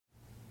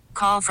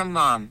Call from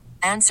mom.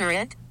 Answer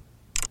it.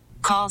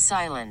 Call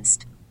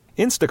silenced.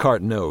 Instacart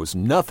knows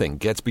nothing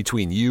gets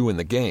between you and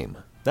the game.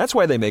 That's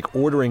why they make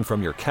ordering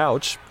from your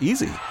couch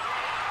easy.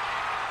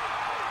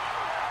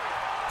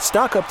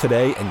 Stock up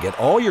today and get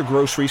all your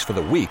groceries for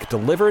the week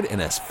delivered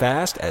in as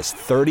fast as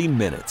 30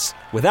 minutes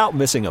without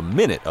missing a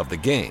minute of the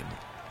game.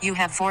 You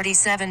have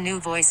 47 new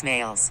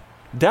voicemails.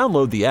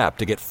 Download the app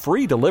to get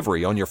free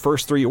delivery on your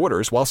first 3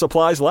 orders while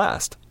supplies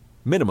last.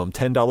 Minimum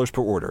 $10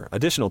 per order.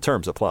 Additional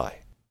terms apply.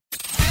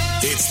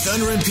 It's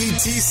Thunder and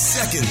PT's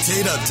second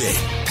date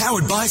update,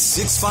 powered by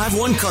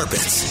 651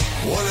 Carpets.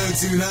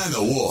 1029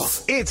 The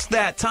Wolf. It's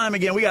that time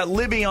again. We got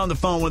Libby on the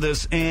phone with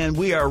us, and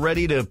we are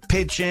ready to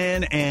pitch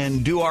in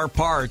and do our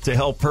part to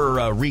help her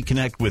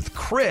reconnect with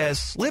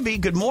Chris. Libby,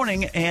 good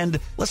morning, and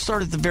let's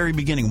start at the very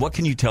beginning. What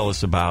can you tell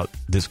us about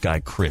this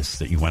guy, Chris,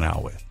 that you went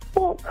out with?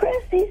 Well,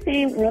 Chris, he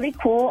seemed really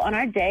cool on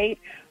our date,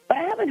 but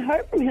I haven't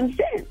heard from him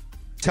since.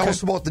 Tell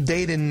us about the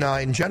date in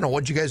general.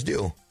 What'd you guys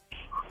do?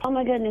 Oh,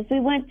 my goodness.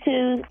 We went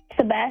to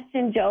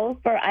Sebastian Joe's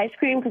for ice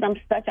cream because I'm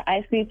such an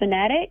ice cream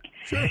fanatic.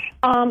 Sure.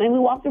 And we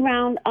walked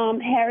around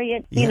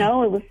Harriet. You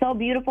know, it was so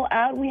beautiful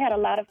out. We had a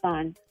lot of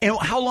fun. And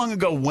how long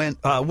ago,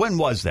 when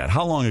was that?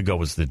 How long ago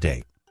was the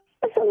date?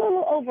 It's a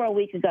little over a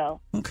week ago.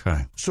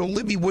 Okay. So,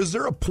 Libby, was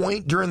there a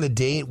point during the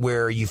date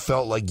where you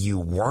felt like you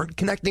weren't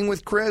connecting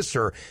with Chris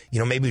or,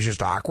 maybe it was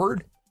just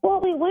awkward? Well,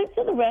 we went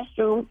to the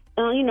restroom.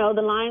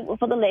 The line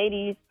for the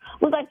ladies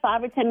was like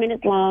 5 or 10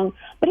 minutes long.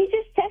 But he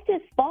just checked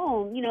his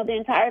phone, the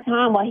entire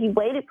time while he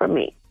waited for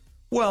me.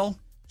 Well,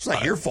 it's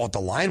not your fault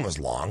the line was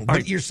long.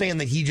 But you're saying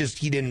that he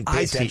didn't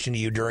pay attention to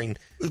you during,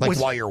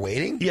 while you're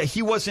waiting? Yeah,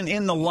 he wasn't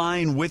in the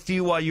line with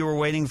you while you were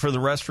waiting for the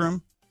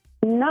restroom?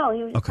 No,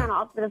 he was just kind of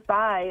off to the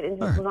side and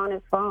just was on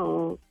his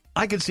phone.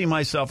 I could see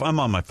myself. I'm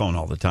on my phone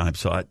all the time,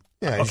 so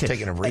he's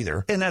taking a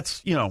breather. And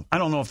that's, I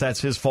don't know if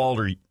that's his fault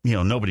or,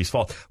 nobody's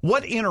fault.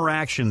 What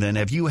interaction, then,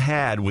 have you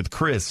had with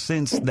Chris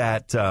since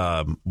that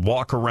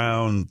walk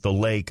around the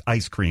lake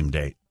ice cream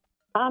date?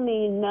 I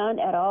mean, none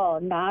at all.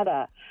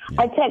 Nada.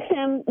 Yeah. I text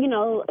him,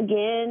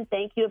 again,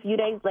 thank you, a few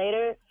days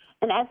later,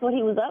 and asked what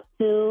he was up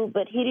to,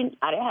 but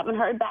I haven't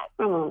heard back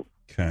from him.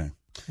 Okay.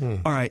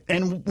 All right.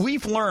 And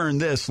we've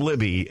learned this,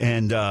 Libby,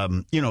 and,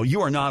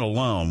 you are not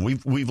alone.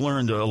 We've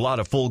learned a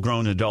lot of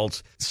full-grown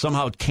adults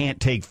somehow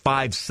can't take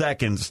 5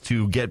 seconds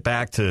to get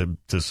back to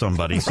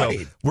somebody. Right. So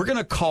we're going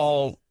to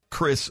call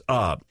Chris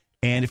up.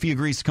 And if he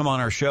agrees to come on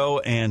our show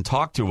and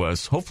talk to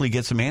us, hopefully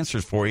get some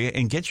answers for you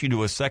and get you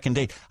to a second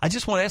date. I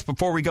just want to ask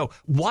before we go,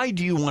 why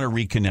do you want to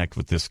reconnect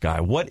with this guy?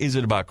 What is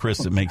it about Chris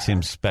that makes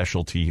him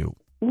special to you?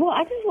 Well,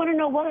 I just want to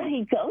know why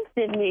he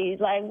ghosted me.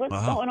 Like, what's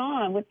going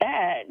on with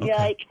that?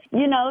 Okay.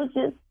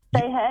 Just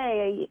say,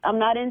 hey, I'm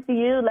not into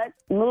you. Let's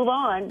move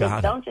on.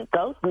 Don't just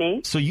ghost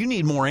me. So you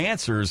need more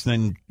answers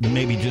than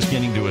maybe just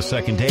getting to a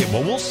second date.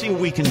 Well, we'll see what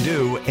we can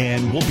do,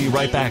 and we'll be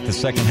right back the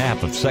second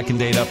half of Second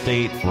Date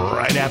Update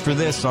right after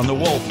this on The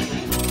Wolf.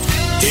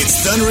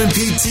 It's Thunder and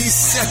PT's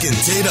second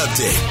date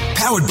update,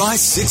 powered by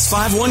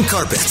 651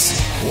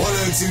 Carpets.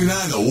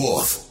 1029 The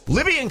Wolf.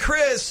 Libby and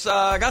Chris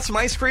got some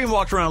ice cream,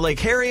 walked around Lake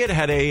Harriet,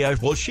 had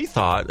she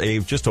thought,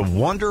 just a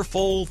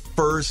wonderful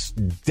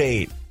first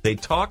date. They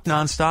talked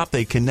nonstop,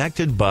 they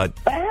connected, but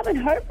I haven't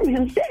heard from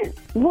him since.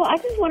 Well, I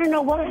just want to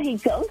know why he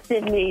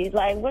ghosted me.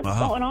 Like, what's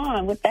going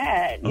on with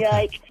that?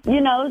 Okay.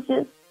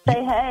 Just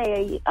say,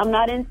 hey, I'm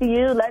not into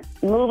you. Let's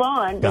move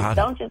on.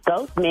 Don't just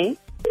ghost me.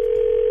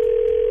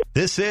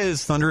 This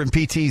is Thunder and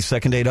PT's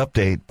second date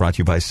update, brought to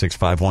you by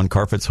 651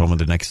 Carpets, home of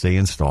the next day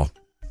install.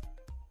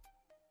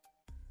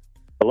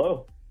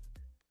 Hello.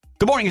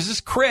 Good morning. Is this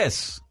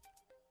Chris?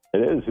 It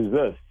is. Who's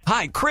this?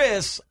 Hi,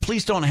 Chris.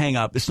 Please don't hang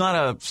up. It's not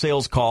a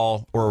sales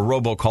call or a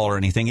robocall or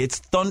anything. It's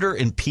Thunder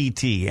and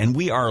PT, and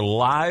we are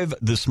live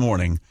this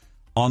morning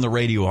on the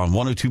radio on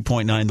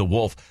 102.9 The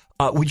Wolf.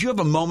 Would you have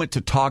a moment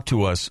to talk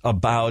to us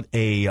about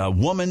a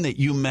woman that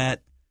you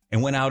met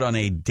and went out on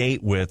a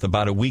date with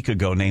about a week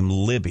ago named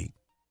Libby?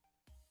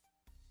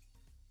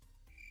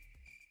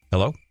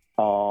 Hello?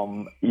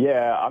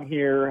 Yeah, I'm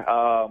here.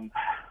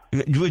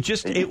 It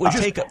would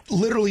take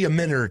literally a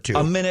minute or two.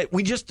 A minute.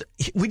 We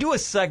do a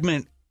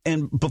segment,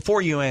 and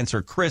before you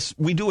answer, Chris,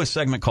 we do a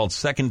segment called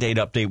Second Date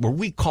Update where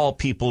we call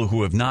people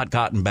who have not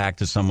gotten back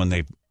to someone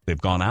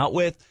they've gone out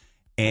with.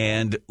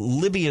 And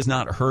Libby has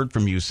not heard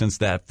from you since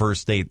that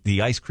first date,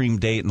 the ice cream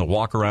date and the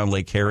walk around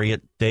Lake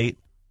Harriet date.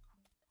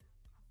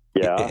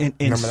 Yeah. And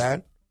remember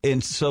that?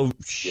 And so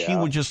she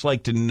would just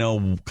like to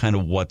know kind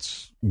of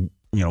what's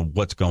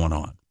going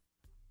on.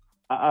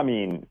 I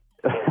mean,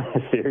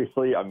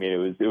 seriously, I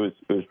mean, it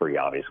was pretty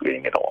obvious we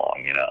didn't get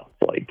along,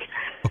 It's like,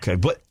 okay,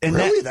 but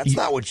really, that's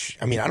not what.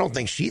 I don't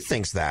think she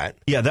thinks that.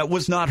 Yeah, that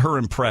was not her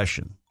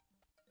impression.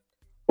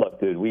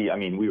 Look, dude, we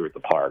were at the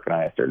park, and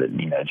I asked her to,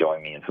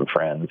 join me and some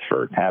friends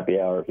for happy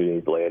hour a few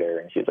days later,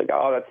 and she's like,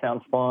 "Oh, that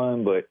sounds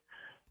fun, but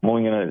I'm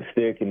only gonna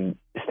stick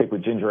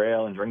with ginger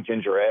ale and drink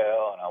ginger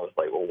ale." And I was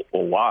like,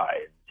 "Well,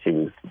 why?" She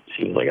was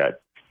like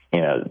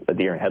a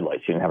deer in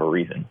headlights. She didn't have a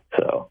reason,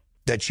 so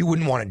that she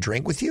wouldn't want to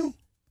drink with you.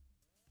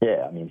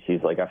 Yeah, I mean, she's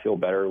she's like, I feel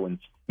better when,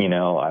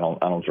 I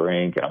don't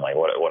drink. And I'm like,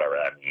 whatever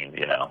that means,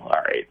 all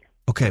right.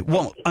 Okay.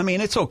 Well, I mean,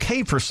 it's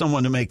okay for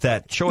someone to make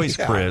that choice,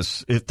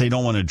 Chris, if they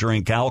don't want to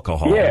drink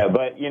alcohol. Yeah,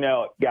 but,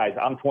 guys,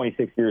 I'm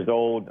 26 years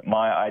old.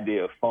 My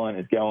idea of fun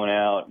is going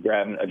out,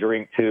 grabbing a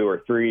drink 2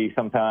 or 3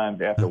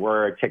 sometimes after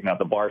work, checking out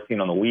the bar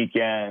scene on the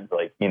weekends,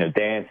 like,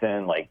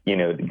 dancing, like,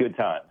 the good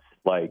times.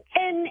 Like,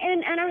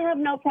 and I have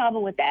no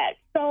problem with that.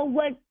 So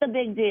what's the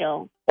big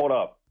deal? Hold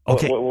up.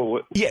 Okay.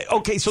 What? Yeah.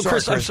 Okay. So, Sorry,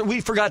 Chris,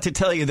 we forgot to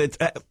tell you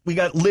that we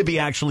got Libby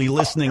actually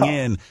listening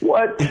in.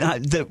 What?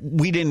 That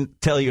we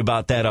didn't tell you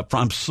about that up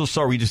front. I'm so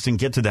sorry. We just didn't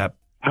get to that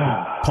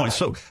point.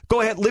 So,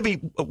 go ahead, Libby.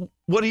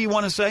 What do you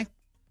want to say?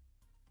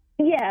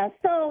 Yeah.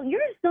 So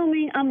you're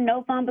assuming I'm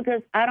no fun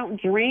because I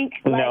don't drink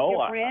like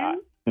your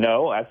friends?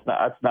 No,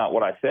 that's not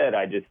what I said.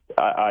 I just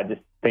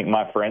think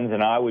my friends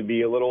and I would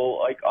be a little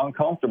like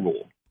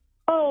uncomfortable.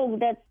 Oh,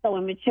 that's so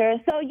immature.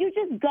 So you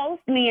just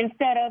ghost me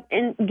instead of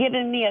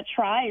giving me a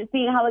try and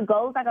seeing how it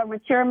goes like a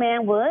mature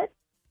man would?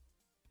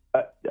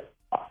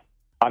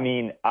 I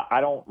mean,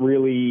 I don't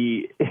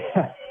really,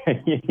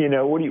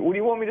 what do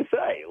you want me to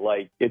say?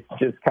 Like, it's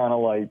just kind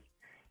of like,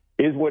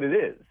 is what it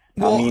is.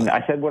 Well, I mean,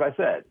 I said what I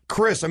said.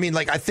 Chris, I mean,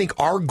 like, I think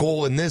our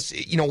goal in this,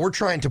 we're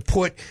trying to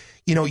put,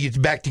 you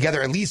back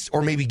together at least,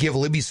 or maybe give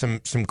Libby some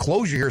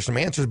closure here, some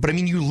answers. But I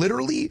mean, you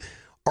literally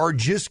are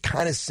just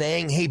kind of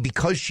saying, hey,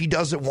 because she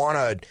doesn't want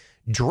to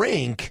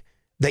drink,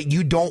 that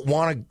you don't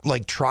want to,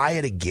 like, try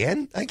it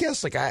again, I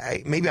guess? Like,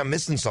 maybe I'm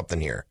missing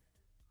something here.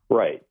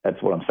 Right. That's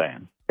what I'm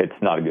saying. It's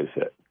not a good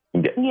fit.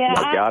 Yeah,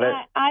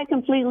 I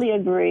completely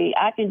agree.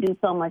 I can do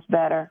so much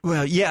better.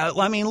 Well, yeah,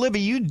 I mean,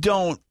 Libby,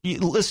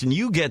 listen,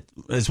 you get,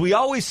 as we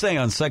always say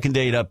on Second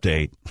Date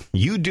Update,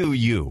 you do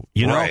you,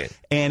 know? Right.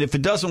 And if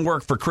it doesn't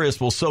work for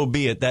Chris, well, so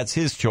be it. That's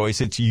his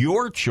choice. It's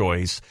your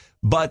choice.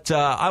 But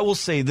I will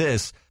say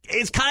this.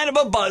 It's kind of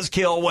a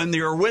buzzkill when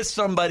you're with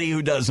somebody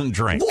who doesn't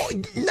drink. Well,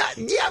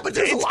 but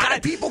there's a lot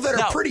of people that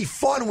are pretty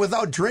fun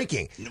without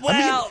drinking.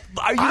 Well,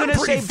 are you going to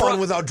say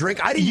fun without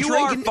drink? I didn't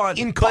drink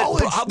in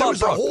college. There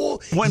was a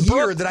whole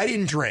year that I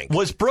didn't drink.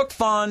 Was Brooke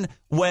fun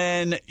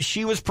when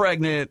she was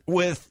pregnant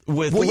with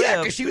Liv? Yeah,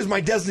 because she was my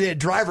designated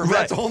driver. But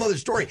that's a whole other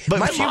story. But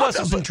my mom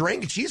doesn't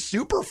drink. She's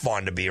super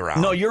fun to be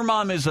around. No, your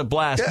mom is a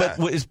blast. Yeah.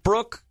 But is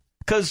Brooke...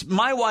 Because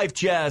my wife,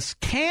 Jess,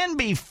 can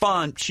be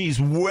fun. She's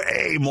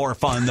way more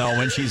fun, though,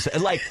 when she's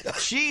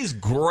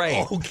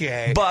great.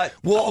 Okay. But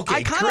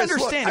I kind of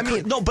understand.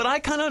 I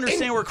kind of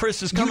understand where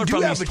Chris is coming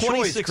from. He's 26.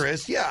 Choice,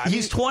 Chris. Yeah.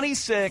 He's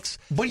 26.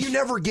 But you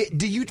never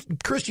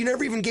Chris, you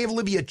never even gave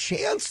Libby a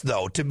chance,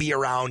 though, to be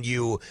around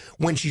you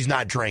when she's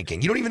not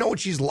drinking. You don't even know what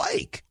she's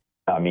like.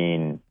 I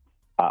mean,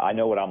 I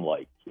know what I'm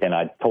like, and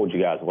I told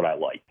you guys what I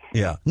like.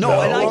 Yeah. No,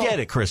 and I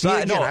get it, Chris. We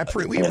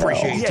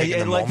appreciate you taking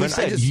the like moment. We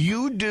said,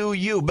 you do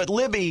you. But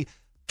Libby,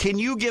 can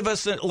you give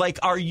us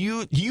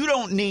you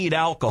don't need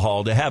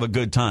alcohol to have a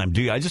good time,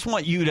 do you? I just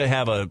want you to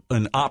have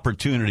an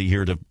opportunity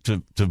here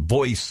to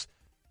voice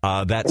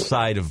that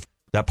side of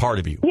that part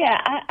of you. Yeah,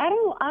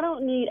 I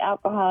don't need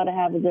alcohol to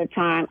have a good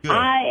time. Good.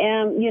 I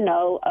am,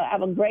 I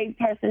have a great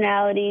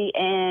personality,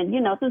 and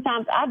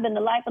sometimes I've been the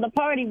life of the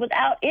party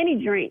without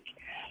any drink.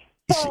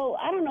 So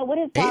I don't know what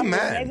his problem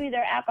is. Maybe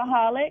they're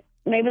alcoholics.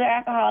 Maybe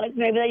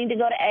they need to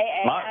go to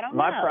AA. I don't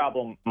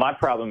know. My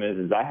problem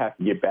is I have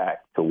to get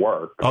back to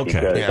work. Okay.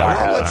 Because I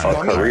have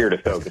a career to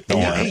focus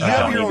on.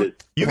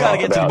 You got to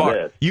get to the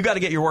bar. You got to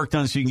get your work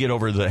done so you can get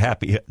over to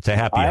happy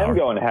hour. I am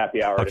going to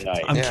happy hour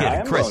tonight. I'm kidding, I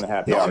am Chris. going to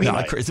happy hour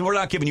tonight. Chris, we're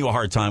not giving you a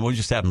hard time. We're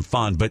just having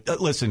fun. But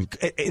listen,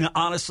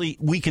 honestly,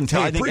 we can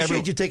tell. I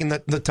appreciate you taking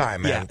the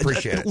time, man. Yeah,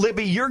 appreciate it.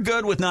 Libby, you're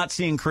good with not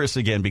seeing Chris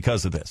again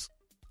because of this.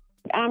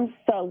 I'm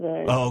so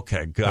good.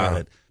 Okay, got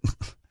it.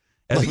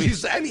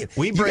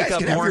 We break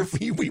up more.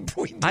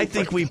 I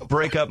think we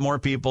break up more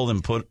people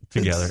than put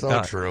together. It's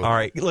so true. All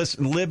right,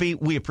 listen, Libby,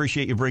 we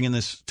appreciate you bringing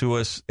this to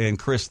us, and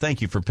Chris,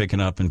 thank you for picking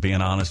up and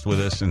being honest with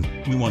us, and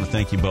we want to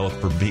thank you both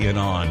for being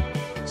on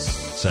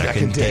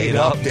Second Date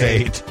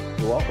Update.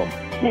 You're welcome.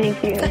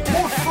 Thank you.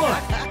 More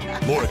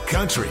fun, more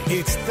country.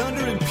 It's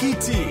Thunder and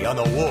PT on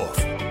the Wolf.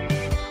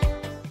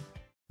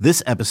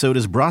 This episode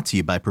is brought to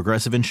you by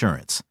Progressive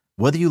Insurance.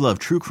 Whether you love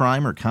true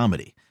crime or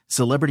comedy,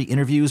 celebrity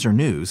interviews or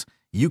news,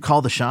 you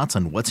call the shots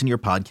on what's in your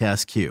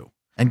podcast queue.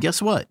 And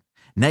guess what?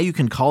 Now you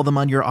can call them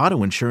on your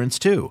auto insurance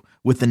too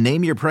with the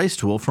Name Your Price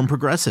tool from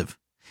Progressive.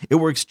 It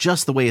works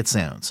just the way it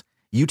sounds.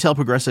 You tell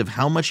Progressive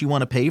how much you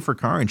want to pay for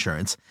car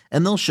insurance,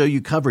 and they'll show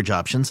you coverage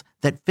options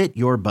that fit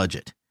your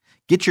budget.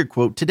 Get your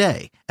quote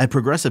today at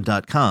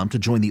Progressive.com to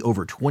join the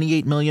over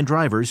 28 million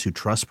drivers who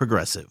trust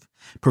Progressive.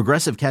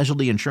 Progressive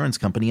Casualty Insurance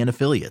Company and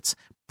Affiliates.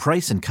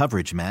 Price and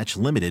coverage match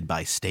limited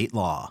by state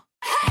law.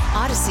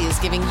 Odyssey is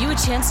giving you a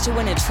chance to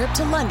win a trip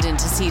to London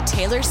to see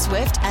Taylor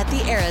Swift at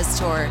the Eras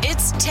Tour.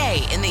 It's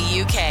Tay in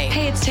the UK.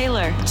 Hey, it's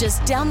Taylor.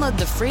 Just download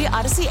the free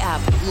Odyssey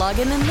app, log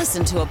in and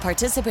listen to a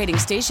participating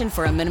station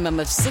for a minimum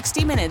of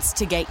 60 minutes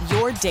to get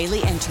your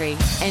daily entry.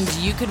 And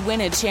you could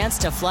win a chance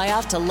to fly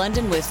off to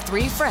London with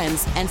 3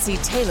 friends and see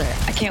Taylor.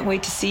 I can't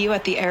wait to see you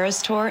at the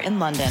Eras Tour in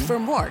London. For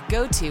more,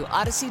 go to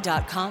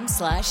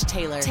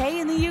odyssey.com/Taylor. Tay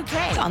in the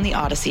UK. It's on the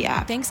Odyssey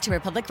app. Thanks to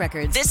Republic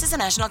Records. This is a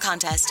national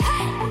contest.